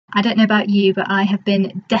I don't know about you, but I have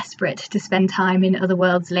been desperate to spend time in other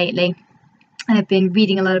worlds lately. I've been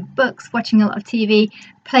reading a lot of books, watching a lot of TV,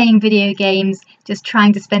 playing video games, just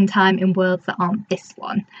trying to spend time in worlds that aren't this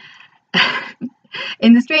one.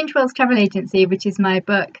 In the Strange Worlds Travel Agency, which is my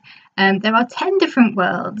book, there are 10 different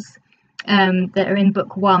worlds that are in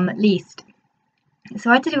book 1 at least. So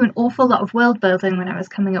I had to do an awful lot of world building when I was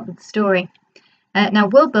coming up with the story. Now,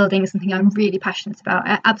 world building is something I'm really passionate about.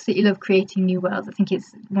 I absolutely love creating new worlds. I think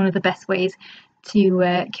it's one of the best ways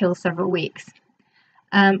to kill several weeks.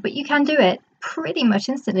 But you can do it pretty much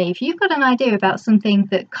instantly. If you've got an idea about something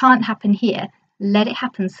that can't happen here, let it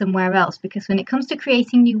happen somewhere else, because when it comes to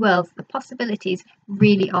creating new worlds, the possibilities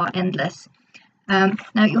really are endless. Now,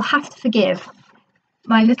 you'll have to forgive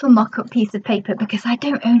my little mock-up piece of paper because I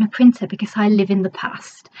don't own a printer because I live in the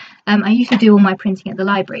past. I usually do all my printing at the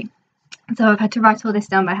library. So I've had to write all this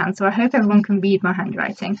down by hand, so I hope everyone can read my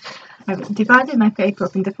handwriting. I've divided my paper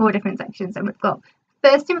up into 4 different sections, and we've got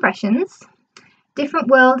first impressions, different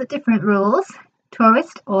world, different rules,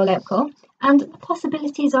 tourist or local, and the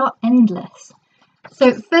possibilities are endless.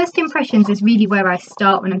 So first impressions is really where I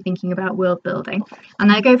start when I'm thinking about world building,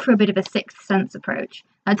 and I go for a bit of a sixth sense approach.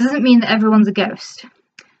 That doesn't mean that everyone's a ghost.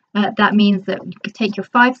 That means that you could take your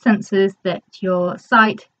 5 senses, that your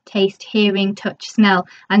sight, taste, hearing, touch, smell,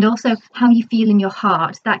 and also how you feel in your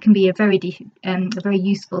heart. That can be a very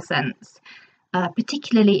useful sense,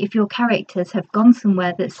 particularly if your characters have gone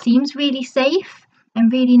somewhere that seems really safe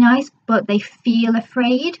and really nice, but they feel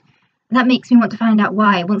afraid. That makes me want to find out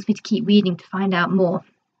why. It wants me to keep reading to find out more.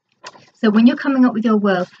 So when you're coming up with your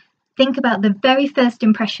world, think about the very first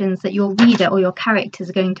impressions that your reader or your characters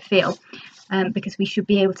are going to feel, because we should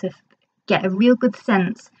be able to get a real good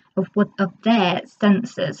sense of their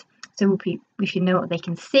senses. So we should know what they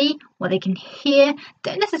can see, what they can hear.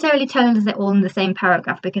 Don't necessarily tell us they're all in the same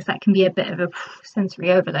paragraph, because that can be a bit of a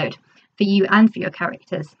sensory overload for you and for your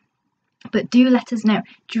characters. But do let us know.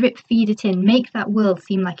 Drip feed it in. Make that world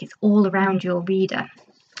seem like it's all around your reader.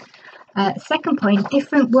 Second point,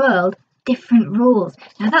 different world, different rules.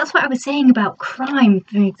 Now that's what I was saying about crime,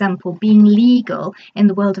 for example, being legal in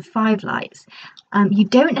the world of Five Lights. You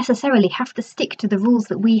don't necessarily have to stick to the rules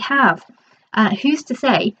that we have. Who's to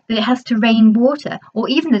say that it has to rain water, or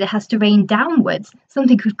even that it has to rain downwards?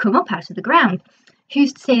 Something could come up out of the ground.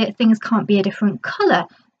 Who's to say that things can't be a different colour,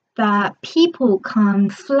 that people can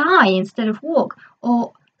fly instead of walk,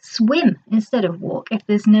 or swim instead of walk if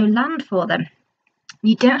there's no land for them?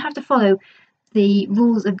 You don't have to follow the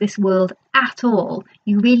rules of this world at all.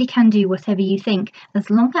 You really can do whatever you think, as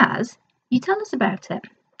long as you tell us about it.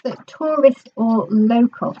 So, tourist or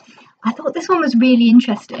local. I thought this one was really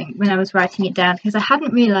interesting when I was writing it down, because I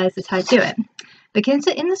hadn't realised that I'd do it. Because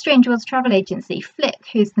in the Strange Worlds Travel Agency, Flick,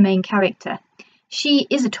 who's the main character, she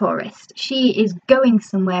is a tourist. She is going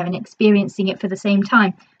somewhere and experiencing it for the same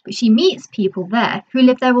time, but she meets people there who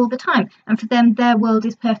live there all the time, and for them their world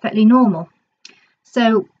is perfectly normal.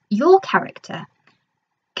 So your character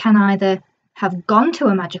can either have gone to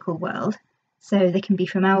a magical world, so they can be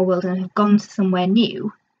from our world and have gone to somewhere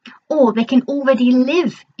new, or they can already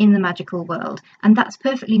live in the magical world, and that's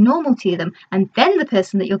perfectly normal to them. And then the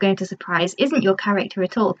person that you're going to surprise isn't your character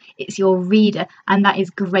at all, it's your reader, and that is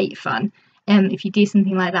great fun. If you do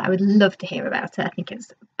something like that, I would love to hear about it. I think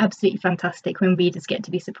it's absolutely fantastic when readers get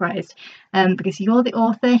to be surprised, because you're the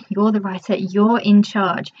author, you're the writer, you're in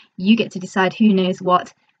charge. You get to decide who knows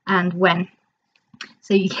what and when.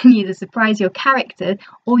 So you can either surprise your character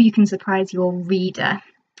or you can surprise your reader.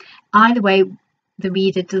 Either way, the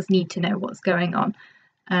reader does need to know what's going on,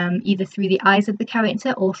 either through the eyes of the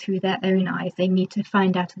character or through their own eyes. They need to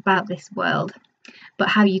find out about this world. But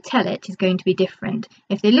how you tell it is going to be different.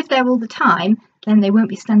 If they live there all the time, then they won't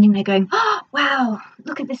be standing there going, "Oh, wow,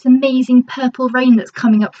 look at this amazing purple rain that's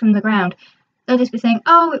coming up from the ground." They'll just be saying,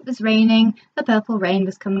 "Oh, it was raining. The purple rain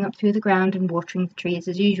was coming up through the ground and watering the trees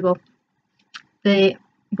as usual." The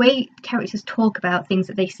way characters talk about things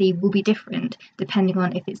that they see will be different depending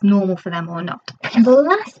on if it's normal for them or not. And the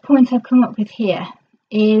last point I've come up with here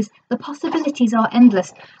is the possibilities are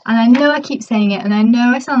endless. And I know I keep saying it, and I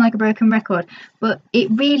know I sound like a broken record, but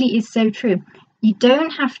it really is so true. You don't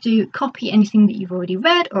have to copy anything that you've already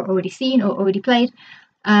read or already seen or already played.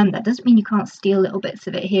 That doesn't mean you can't steal little bits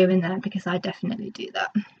of it here and there, because I definitely do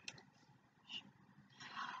that.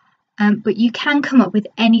 But you can come up with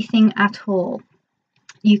anything at all.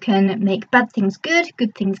 You can make bad things good,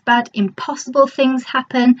 good things bad, impossible things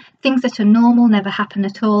happen, things that are normal never happen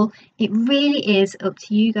at all. It really is up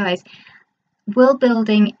to you guys. World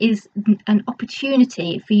building is an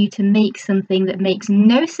opportunity for you to make something that makes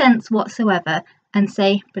no sense whatsoever and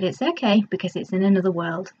say, but it's okay because it's in another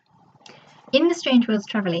world. In the Strange Worlds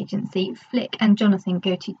travel agency, Flick and Jonathan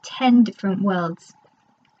go to 10 different worlds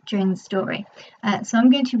during the story. So I'm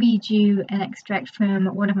going to read you an extract from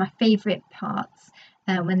one of my favourite parts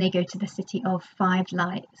when they go to the city of Five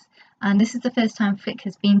Lights. And this is the first time Flick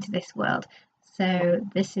has been to this world, so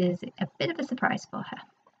this is a bit of a surprise for her.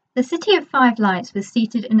 The city of Five Lights was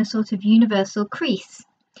seated in a sort of universal crease.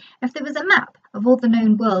 If there was a map of all the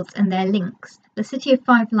known worlds and their links, the city of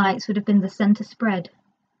Five Lights would have been the centre spread.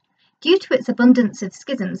 Due to its abundance of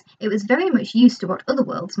schisms, it was very much used to what other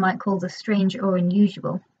worlds might call the strange or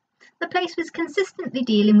unusual. The place was consistently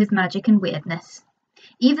dealing with magic and weirdness.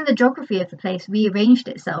 Even the geography of the place rearranged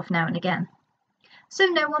itself now and again. So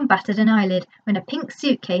no one batted an eyelid when a pink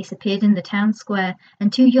suitcase appeared in the town square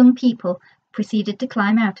and two young people proceeded to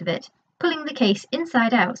climb out of it, pulling the case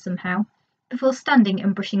inside out somehow, before standing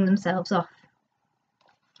and brushing themselves off.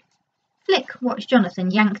 Flick watched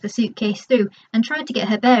Jonathan yank the suitcase through and tried to get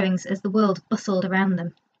her bearings as the world bustled around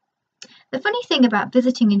them. The funny thing about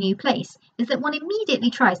visiting a new place is that one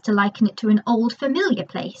immediately tries to liken it to an old familiar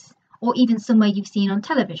place, or even somewhere you've seen on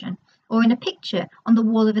television, or in a picture on the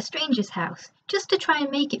wall of a stranger's house, just to try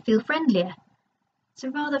and make it feel friendlier. It's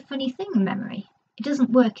a rather funny thing, memory. It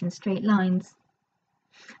doesn't work in straight lines.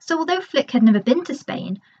 So although Flick had never been to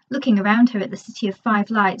Spain, looking around her at the city of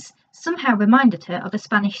Five Lights somehow reminded her of a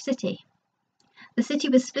Spanish city. The city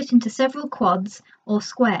was split into several quads, or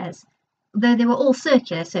squares, though they were all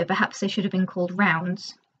circular, so perhaps they should have been called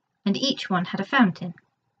rounds, and each one had a fountain.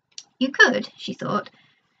 You could, she thought,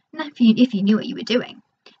 if you knew what you were doing,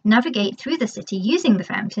 navigate through the city using the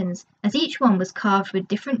fountains, as each one was carved with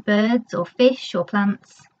different birds or fish or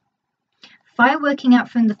plants. Fireworking out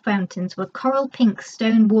from the fountains were coral pink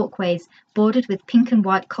stone walkways bordered with pink and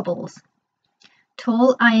white cobbles.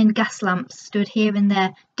 Tall iron gas lamps stood here and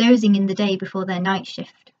there, dozing in the day before their night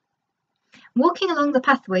shift. Walking along the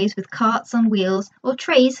pathways with carts on wheels or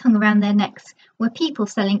trays hung around their necks were people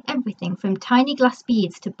selling everything from tiny glass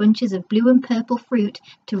beads to bunches of blue and purple fruit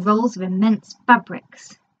to rolls of immense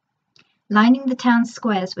fabrics. Lining the town's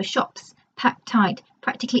squares were shops, packed tight,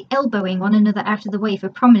 practically elbowing one another out of the way for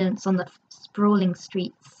prominence on the sprawling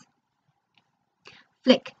streets.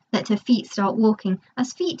 Flick let her feet start walking,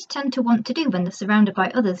 as feet tend to want to do when they're surrounded by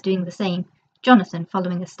others doing the same, Jonathan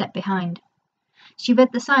following a step behind. She read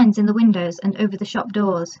the signs in the windows and over the shop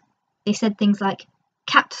doors. They said things like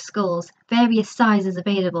cat skulls, various sizes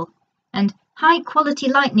available, and high quality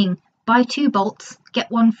lightning, buy 2 bolts,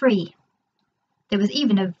 get 1 free. There was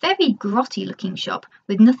even a very grotty looking shop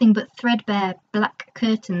with nothing but threadbare black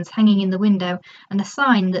curtains hanging in the window and a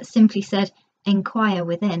sign that simply said, "Enquire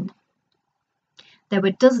within." There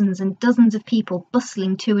were dozens and dozens of people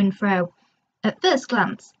bustling to and fro. At first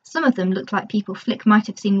glance, some of them looked like people Flick might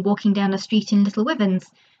have seen walking down a street in Little Withens,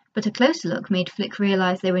 but a closer look made Flick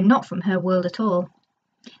realise they were not from her world at all.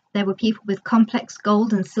 There were people with complex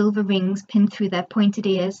gold and silver rings pinned through their pointed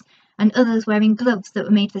ears, and others wearing gloves that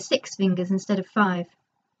were made for 6 fingers instead of 5.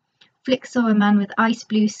 Flick saw a man with ice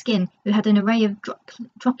blue skin who had an array of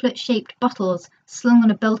droplet-shaped bottles slung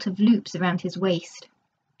on a belt of loops around his waist.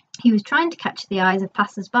 He was trying to catch the eyes of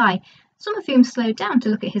passers-by, some of whom slowed down to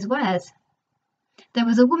look at his wares. There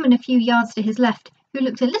was a woman a few yards to his left who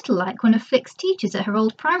looked a little like one of Flick's teachers at her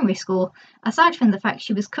old primary school, aside from the fact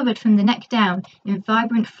she was covered from the neck down in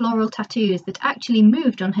vibrant floral tattoos that actually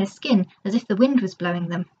moved on her skin as if the wind was blowing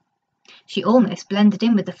them. She almost blended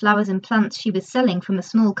in with the flowers and plants she was selling from a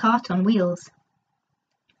small cart on wheels.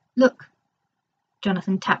 "Look."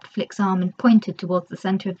 Jonathan tapped Flick's arm and pointed towards the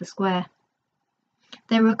centre of the square.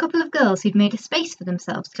 There were a couple of girls who'd made a space for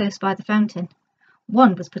themselves close by the fountain.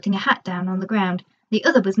 One was putting a hat down on the ground, the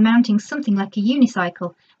other was mounting something like a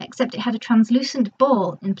unicycle, except it had a translucent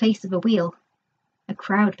ball in place of a wheel. A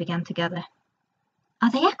crowd began to gather. "Are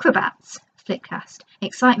they acrobats?" Flick asked,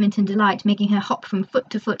 excitement and delight making her hop from foot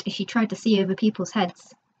to foot as she tried to see over people's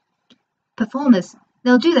heads. "Performers.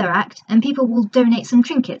 They'll do their act, and people will donate some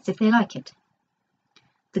trinkets if they like it."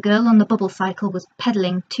 The girl on the bubble cycle was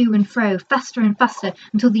pedalling to and fro, faster and faster,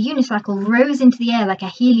 until the unicycle rose into the air like a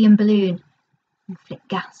helium balloon. And Flick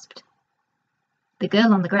gasped. The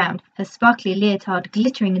girl on the ground, her sparkly leotard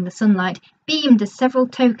glittering in the sunlight, beamed as several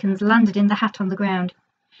tokens landed in the hat on the ground.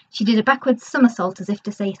 She did a backward somersault as if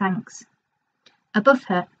to say thanks. Above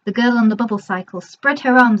her, the girl on the bubble cycle spread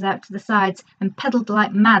her arms out to the sides and pedalled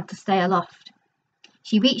like mad to stay aloft.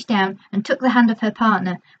 She reached down and took the hand of her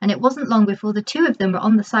partner, and it wasn't long before the two of them were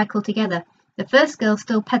on the cycle together, the first girl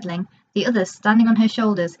still pedalling, the other standing on her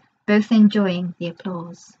shoulders, both enjoying the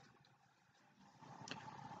applause.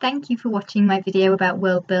 Thank you for watching my video about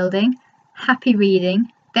world building. Happy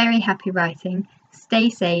reading, very happy writing. Stay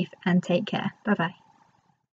safe and take care. Bye bye.